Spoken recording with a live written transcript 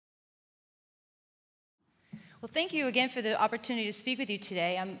Well, thank you again for the opportunity to speak with you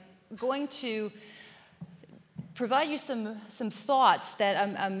today. I'm going to provide you some thoughts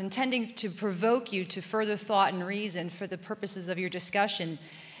that I'm intending to provoke you to further thought and reason for the purposes of your discussion.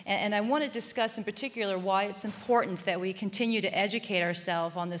 And I want to discuss in particular why it's important that we continue to educate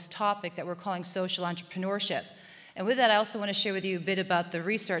ourselves on this topic that we're calling social entrepreneurship. And with that, I also want to share with you a bit about the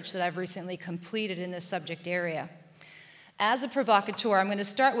research that I've recently completed in this subject area. As a provocateur, I'm going to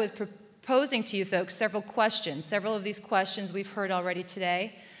start with proposing to you folks several questions. Several of these questions we've heard already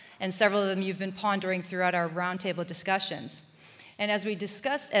today, and several of them you've been pondering throughout our roundtable discussions. And as we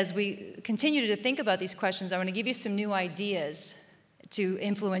continue to think about these questions, I want to give you some new ideas to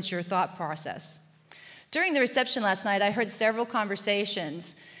influence your thought process. During the reception last night, I heard several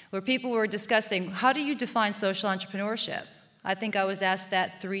conversations where people were discussing, how do you define social entrepreneurship? I think I was asked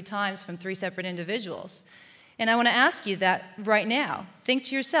that 3 times from 3 separate individuals. And I want to ask you that right now. Think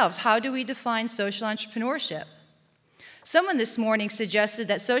to yourselves, how do we define social entrepreneurship? Someone this morning suggested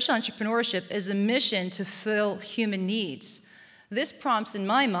that social entrepreneurship is a mission to fill human needs. This prompts in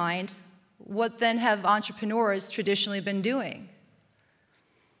my mind, what then have entrepreneurs traditionally been doing?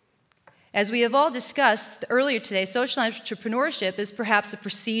 As we have all discussed earlier today, social entrepreneurship is perhaps a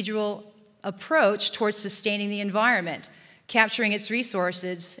procedural approach towards sustaining the environment, capturing its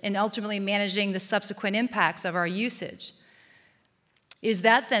resources, and ultimately managing the subsequent impacts of our usage. Is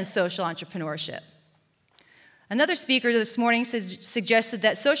that then social entrepreneurship? Another speaker this morning suggested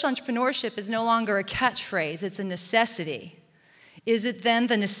that social entrepreneurship is no longer a catchphrase, it's a necessity. Is it then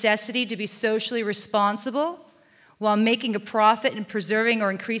the necessity to be socially responsible while making a profit and preserving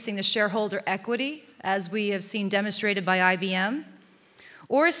or increasing the shareholder equity, as we have seen demonstrated by IBM?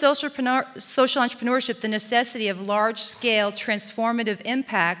 Or is social entrepreneurship the necessity of large-scale transformative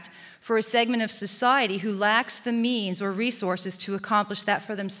impact for a segment of society who lacks the means or resources to accomplish that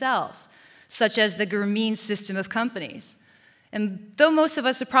for themselves, such as the Grameen system of companies? And though most of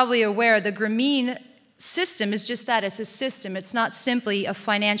us are probably aware, the Grameen system is just that, it's a system. It's not simply a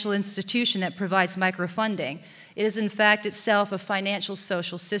financial institution that provides microfunding. It is, in fact, itself a financial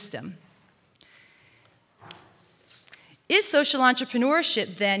social system. Is social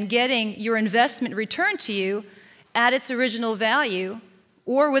entrepreneurship then getting your investment returned to you at its original value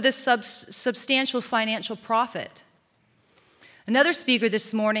or with a substantial financial profit? Another speaker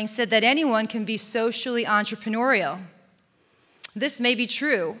this morning said that anyone can be socially entrepreneurial. This may be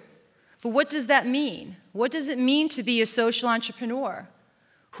true, but what does that mean? What does it mean to be a social entrepreneur?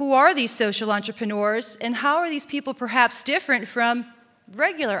 Who are these social entrepreneurs, and how are these people perhaps different from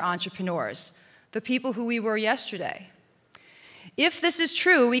regular entrepreneurs, the people who we were yesterday? If this is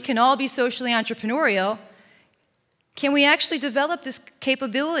true, we can all be socially entrepreneurial. Can we actually develop this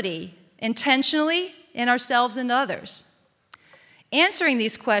capability intentionally in ourselves and others? Answering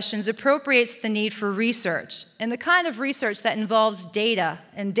these questions appropriates the need for research, and the kind of research that involves data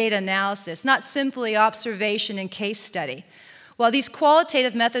and data analysis, not simply observation and case study. While these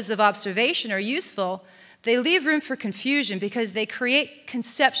qualitative methods of observation are useful, they leave room for confusion because they create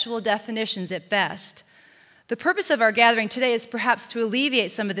conceptual definitions at best. The purpose of our gathering today is perhaps to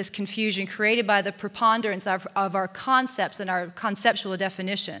alleviate some of this confusion created by the preponderance of our concepts and our conceptual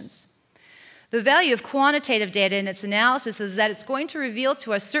definitions. The value of quantitative data in its analysis is that it's going to reveal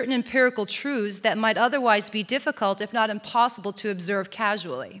to us certain empirical truths that might otherwise be difficult, if not impossible, to observe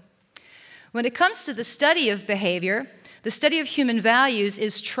casually. When it comes to the study of behavior, the study of human values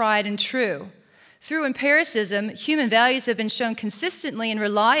is tried and true. Through empiricism, human values have been shown consistently and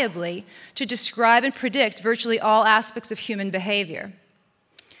reliably to describe and predict virtually all aspects of human behavior.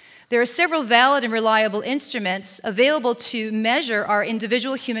 There are several valid and reliable instruments available to measure our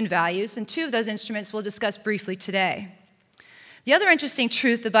individual human values, and 2 of those instruments we'll discuss briefly today. The other interesting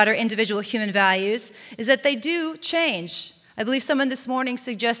truth about our individual human values is that they do change. I believe someone this morning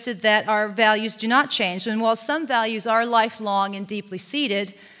suggested that our values do not change, and while some values are lifelong and deeply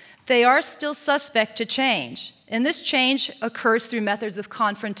seated, they are still suspect to change, and this change occurs through methods of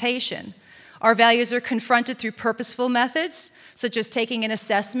confrontation. Our values are confronted through purposeful methods, such as taking an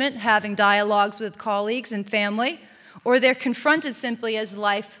assessment, having dialogues with colleagues and family, or they're confronted simply as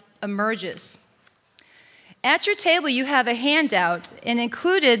life emerges. At your table, you have a handout, and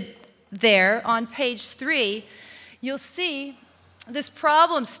included there on page 3, you'll see this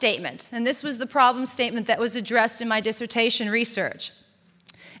problem statement, and this was the problem statement that was addressed in my dissertation research.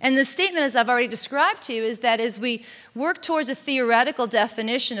 And the statement, as I've already described to you, is that as we work towards a theoretical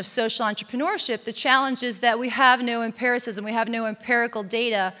definition of social entrepreneurship, the challenge is that we have no empiricism, we have no empirical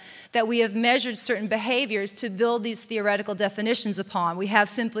data that we have measured certain behaviors to build these theoretical definitions upon. We have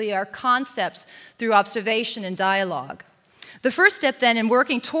simply our concepts through observation and dialogue. The first step then in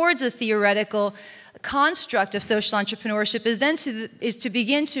working towards a theoretical construct of social entrepreneurship is to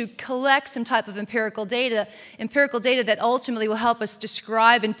begin to collect some type of empirical data that ultimately will help us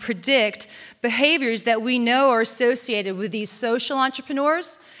describe and predict behaviors that we know are associated with these social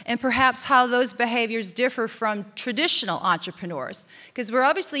entrepreneurs, and perhaps how those behaviors differ from traditional entrepreneurs. Because we're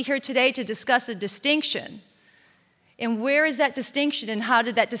obviously here today to discuss a distinction. And where is that distinction, and how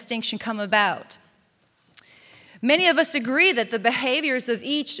did that distinction come about? Many of us agree that the behaviors of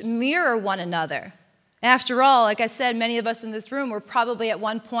each mirror one another. After all, like I said, many of us in this room were probably at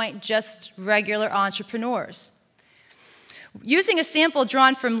one point just regular entrepreneurs. Using a sample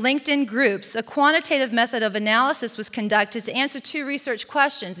drawn from LinkedIn groups, a quantitative method of analysis was conducted to answer 2 research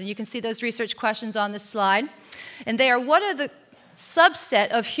questions, and you can see those research questions on this slide. And they are, what are the subset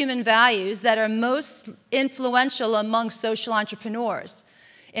of human values that are most influential among social entrepreneurs?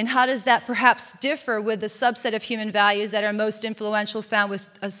 And how does that perhaps differ with the subset of human values that are most influential found with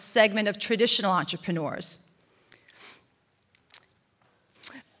a segment of traditional entrepreneurs?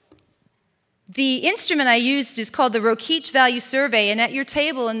 The instrument I used is called the Rokeach Value Survey, and at your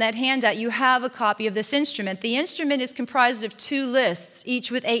table in that handout you have a copy of this instrument. The instrument is comprised of 2 lists,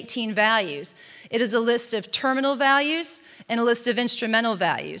 each with 18 values. It is a list of terminal values and a list of instrumental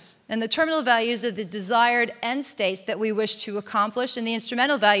values. And the terminal values are the desired end states that we wish to accomplish, and the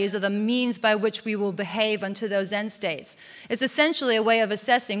instrumental values are the means by which we will behave unto those end states. It's essentially a way of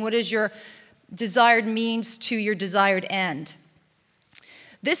assessing what is your desired means to your desired end.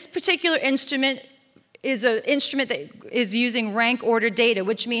 This particular instrument is an instrument that is using rank order data,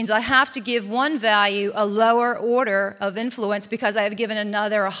 which means I have to give one value a lower order of influence because I have given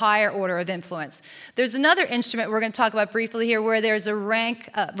another a higher order of influence. There's another instrument we're going to talk about briefly here where there's a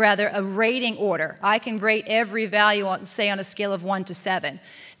a rating order. I can rate every value, say, on a scale of 1 to 7.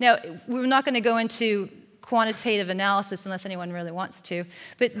 Now, we're not going to go into quantitative analysis unless anyone really wants to,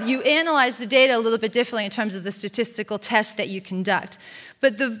 but you analyze the data a little bit differently in terms of the statistical test that you conduct.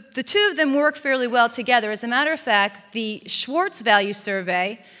 But the 2 of them work fairly well together. As a matter of fact, the Schwartz Value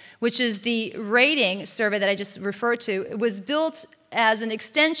Survey, which is the rating survey that I just referred to, was built as an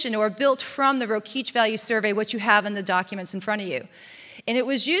extension or built from the Rokeach Value Survey, which you have in the documents in front of you. And it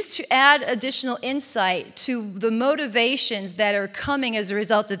was used to add additional insight to the motivations that are coming as a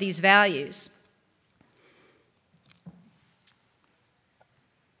result of these values.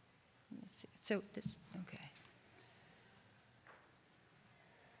 So this, okay.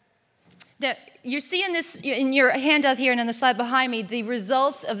 Now, you see in your handout here and on the slide behind me the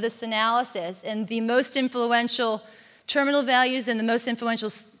results of this analysis and the most influential terminal values and the most influential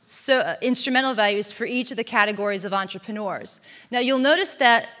instrumental values for each of the categories of entrepreneurs. Now, you'll notice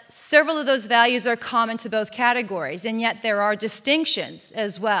that several of those values are common to both categories, and yet there are distinctions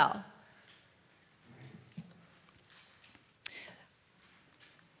as well.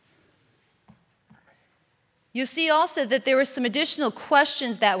 You'll see also that there were some additional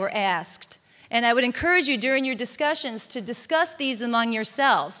questions that were asked, and I would encourage you during your discussions to discuss these among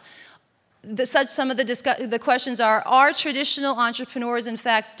yourselves. Some of the questions are traditional entrepreneurs in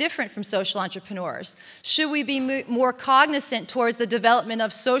fact different from social entrepreneurs? Should we be more cognizant towards the development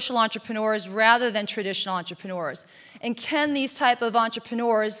of social entrepreneurs rather than traditional entrepreneurs? And can these type of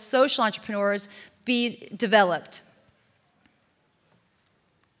entrepreneurs, social entrepreneurs, be developed?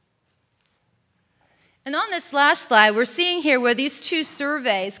 And on this last slide, we're seeing here where these 2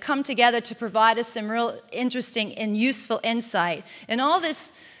 surveys come together to provide us some real interesting and useful insight. And all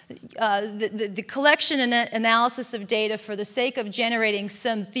this, the collection and analysis of data for the sake of generating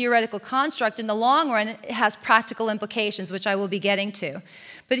some theoretical construct in the long run, it has practical implications, which I will be getting to.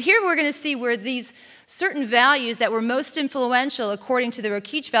 But here we're going to see where these certain values that were most influential, according to the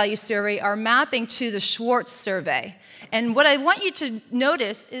Rokeach Value Survey, are mapping to the Schwartz Survey. And what I want you to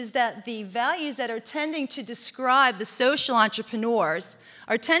notice is that the values that are tending to describe the social entrepreneurs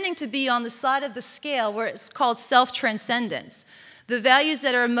are tending to be on the side of the scale where it's called self-transcendence. The values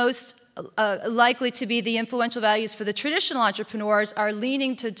that are most likely to be the influential values for the traditional entrepreneurs are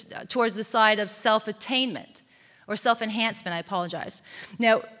leaning towards the side of self-attainment, or self-enhancement, I apologize.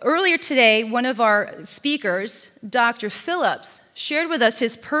 Now, earlier today, one of our speakers, Dr. Phillips, shared with us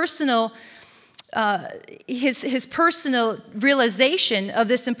his personal realization of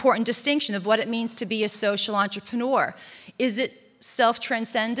this important distinction of what it means to be a social entrepreneur. Is it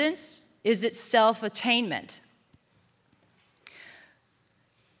self-transcendence? Is it self-attainment?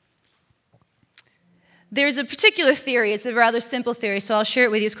 There's a particular theory, it's a rather simple theory, so I'll share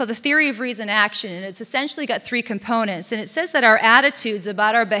it with you. It's called the theory of reason action, and it's essentially got 3 components. And it says that our attitudes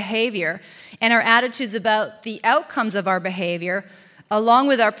about our behavior and our attitudes about the outcomes of our behavior along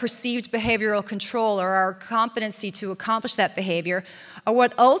with our perceived behavioral control or our competency to accomplish that behavior, are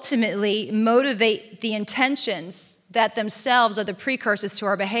what ultimately motivate the intentions that themselves are the precursors to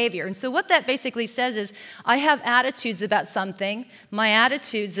our behavior. And so what that basically says is, I have attitudes about something, my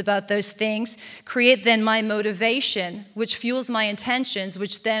attitudes about those things create then my motivation, which fuels my intentions,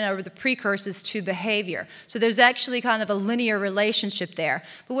 which then are the precursors to behavior. So there's actually kind of a linear relationship there.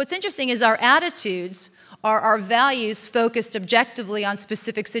 But what's interesting is our attitudes are our values focused objectively on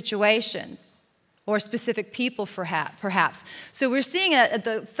specific situations or specific people, perhaps. So we're seeing at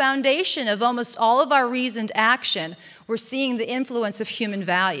the foundation of almost all of our reasoned action, we're seeing the influence of human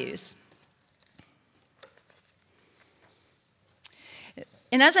values.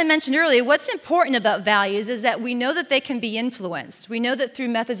 And as I mentioned earlier, what's important about values is that we know that they can be influenced. We know that through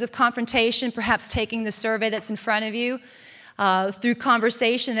methods of confrontation, perhaps taking the survey that's in front of you, through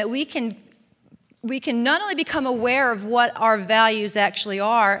conversation, that we can not only become aware of what our values actually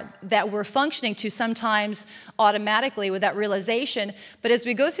are, that we're functioning to sometimes automatically without realization, but as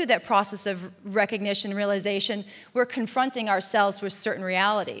we go through that process of recognition and realization, we're confronting ourselves with certain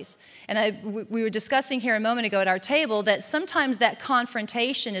realities. And we were discussing here a moment ago at our table that sometimes that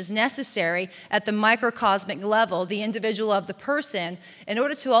confrontation is necessary at the microcosmic level, the individual of the person, in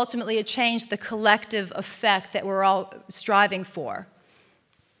order to ultimately change the collective effect that we're all striving for.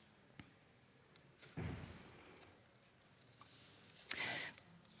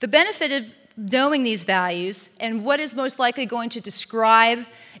 The benefit of knowing these values and what is most likely going to describe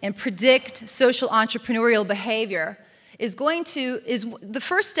and predict social entrepreneurial behavior is the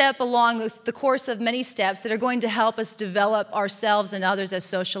first step along the course of many steps that are going to help us develop ourselves and others as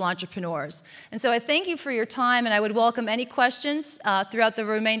social entrepreneurs. And so I thank you for your time, and I would welcome any questions throughout the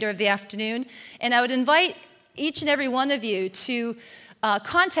remainder of the afternoon. And I would invite each and every one of you to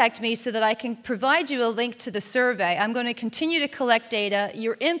contact me so that I can provide you a link to the survey. I'm going to continue to collect data.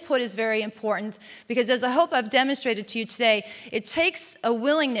 Your input is very important because, as I hope I've demonstrated to you today, it takes a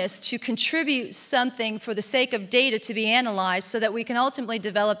willingness to contribute something for the sake of data to be analyzed so that we can ultimately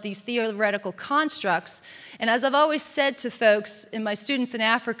develop these theoretical constructs. And as I've always said to folks, and my students in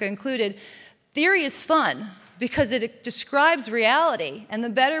Africa included, theory is fun because it describes reality. And the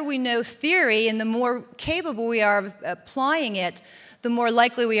better we know theory and the more capable we are of applying it, the more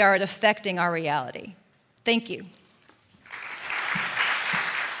likely we are at affecting our reality. Thank you.